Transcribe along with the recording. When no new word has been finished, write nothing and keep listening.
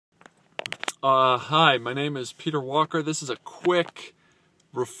Hi, my name is Peter Walker. This is a quick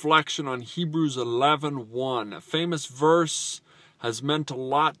reflection on Hebrews 11:1. A famous verse has meant a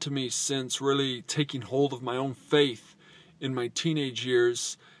lot to me since really taking hold of my own faith in my teenage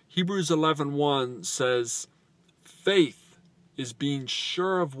years. Hebrews 11:1 says, "Faith is being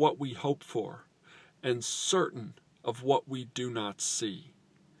sure of what we hope for and certain of what we do not see."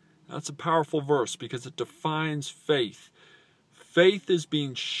 That's a powerful verse because it defines faith. Faith is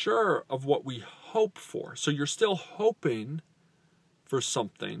being sure of what we hope for. So you're still hoping for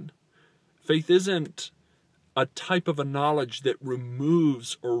something. Faith isn't a type of a knowledge that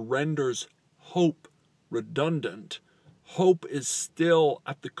removes or renders hope redundant. Hope is still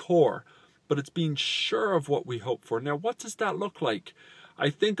at the core, but it's being sure of what we hope for. Now, what does that look like? I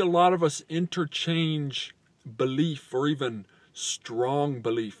think a lot of us interchange belief or even strong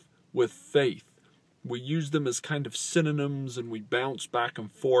belief with faith. We use them as kind of synonyms and we bounce back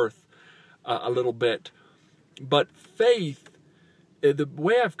and forth a little bit. But faith, the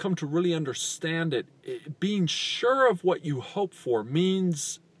way I've come to really understand it, being sure of what you hope for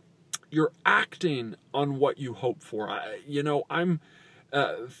means you're acting on what you hope for.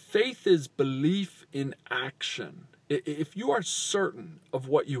 Faith is belief in action. If you are certain of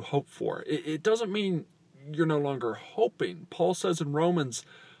what you hope for, it doesn't mean you're no longer hoping. Paul says in Romans,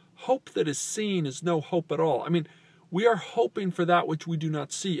 hope that is seen is no hope at all. I mean, we are hoping for that which we do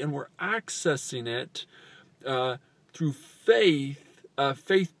not see, and we're accessing it through faith,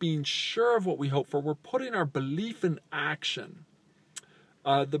 faith being sure of what we hope for. We're putting our belief in action.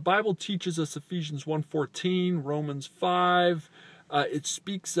 The Bible teaches us Ephesians 1:14, Romans 5. It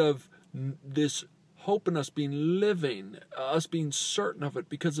speaks of this hope in us being living, us being certain of it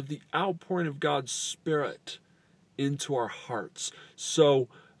because of the outpouring of God's Spirit into our hearts. So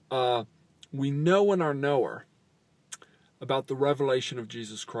we know in our knower about the revelation of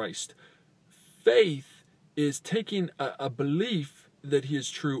Jesus Christ. Faith is taking a belief that He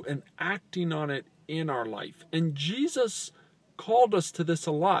is true and acting on it in our life. And Jesus called us to this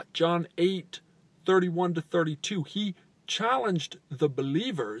a lot. John 8:31-32. He challenged the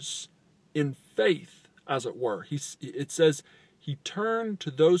believers in faith, as it were. It says, He turned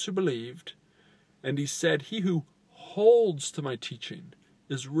to those who believed, and He said, "He who holds to my teaching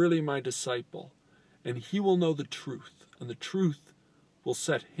is really my disciple, and he will know the truth, and the truth will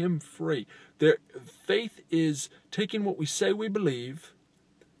set him free." Faith is taking what we say we believe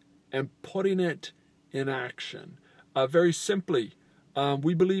and putting it in action. Very simply,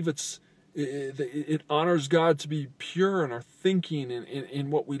 we believe it honors God to be pure in our thinking and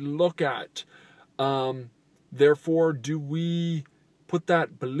in what we look at. Therefore, do we put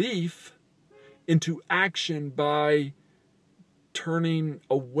that belief into action by turning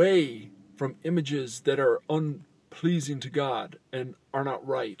away from images that are unpleasing to God and are not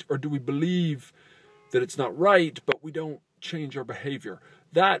right? Or do we believe that it's not right, but we don't change our behavior?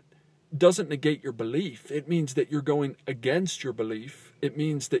 That doesn't negate your belief. It means that you're going against your belief. It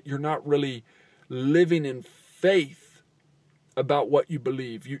means that you're not really living in faith about what you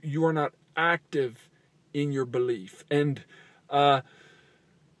believe. You are not active in your belief. And, it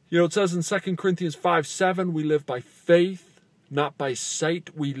says in 2 Corinthians 5:7, we live by faith, not by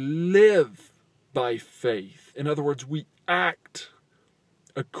sight. We live by faith. In other words, we act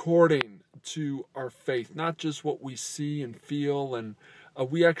according to our faith, not just what we see and feel, and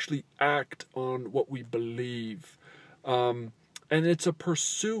we actually act on what we believe. And it's a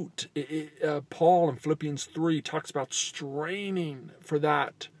pursuit. Paul in Philippians 3 talks about straining for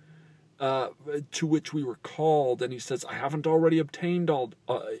that to which we were called. And he says, I haven't already obtained all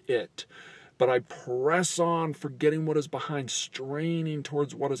it, but I press on, forgetting what is behind, straining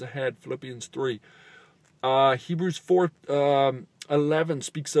towards what is ahead. Philippians 3. Hebrews 4:11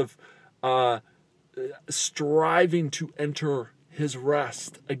 speaks of striving to enter His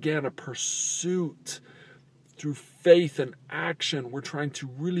rest. Again, a pursuit through faith and action. We're trying to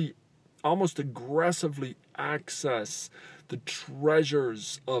really almost aggressively access the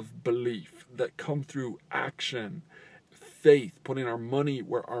treasures of belief that come through action. Faith, putting our money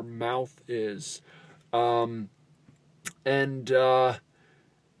where our mouth is. 1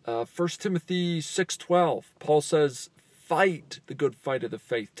 Timothy 6:12, Paul says, fight the good fight of the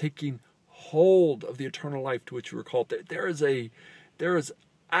faith, taking hold of the eternal life to which you were called. There is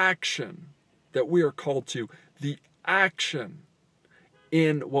action that we are called to. The action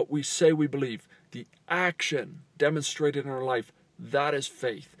in what we say we believe, the action demonstrated in our life, that is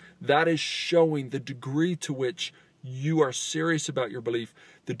faith. That is showing the degree to which you are serious about your belief,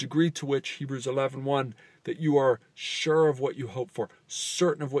 the degree to which, Hebrews 11:1, that you are sure of what you hope for,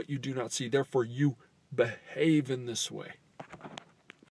 certain of what you do not see. Therefore, you behave in this way.